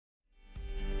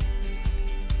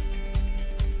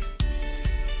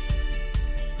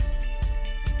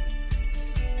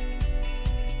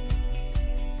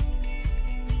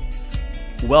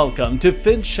Welcome to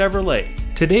Finch Chevrolet.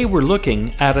 Today we're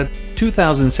looking at a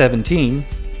 2017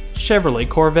 Chevrolet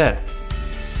Corvette.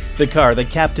 The car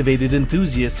that captivated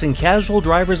enthusiasts and casual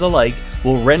drivers alike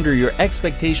will render your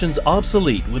expectations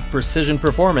obsolete with precision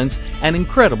performance and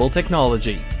incredible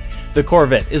technology. The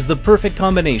Corvette is the perfect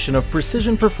combination of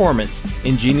precision performance,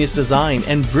 ingenious design,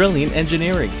 and brilliant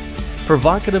engineering.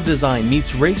 Provocative design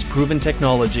meets race-proven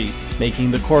technology,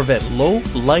 making the Corvette low,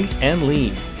 light, and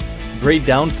lean. Great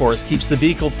downforce keeps the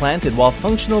vehicle planted, while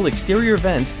functional exterior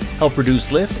vents help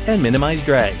reduce lift and minimize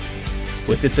drag.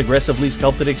 With its aggressively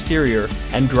sculpted exterior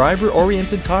and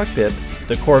driver-oriented cockpit,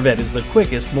 the Corvette is the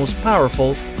quickest, most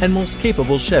powerful, and most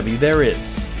capable Chevy there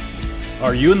is.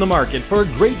 Are you in the market for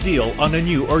a great deal on a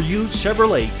new or used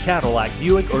Chevrolet, Cadillac,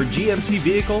 Buick, or GMC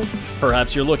vehicle?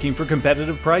 Perhaps you're looking for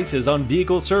competitive prices on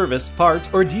vehicle service,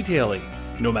 parts, or detailing.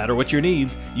 No matter what your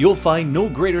needs, you'll find no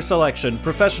greater selection,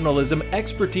 professionalism,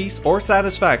 expertise, or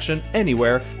satisfaction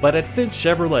anywhere but at Finch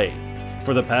Chevrolet.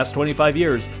 For the past 25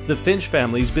 years, the Finch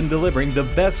family's been delivering the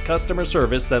best customer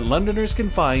service that Londoners can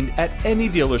find at any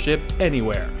dealership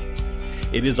anywhere.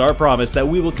 It is our promise that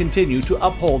we will continue to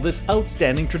uphold this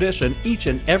outstanding tradition each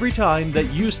and every time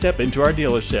that you step into our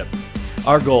dealership.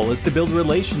 Our goal is to build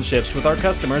relationships with our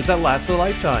customers that last a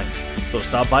lifetime. So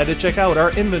stop by to check out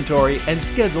our inventory and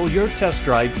schedule your test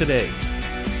drive today.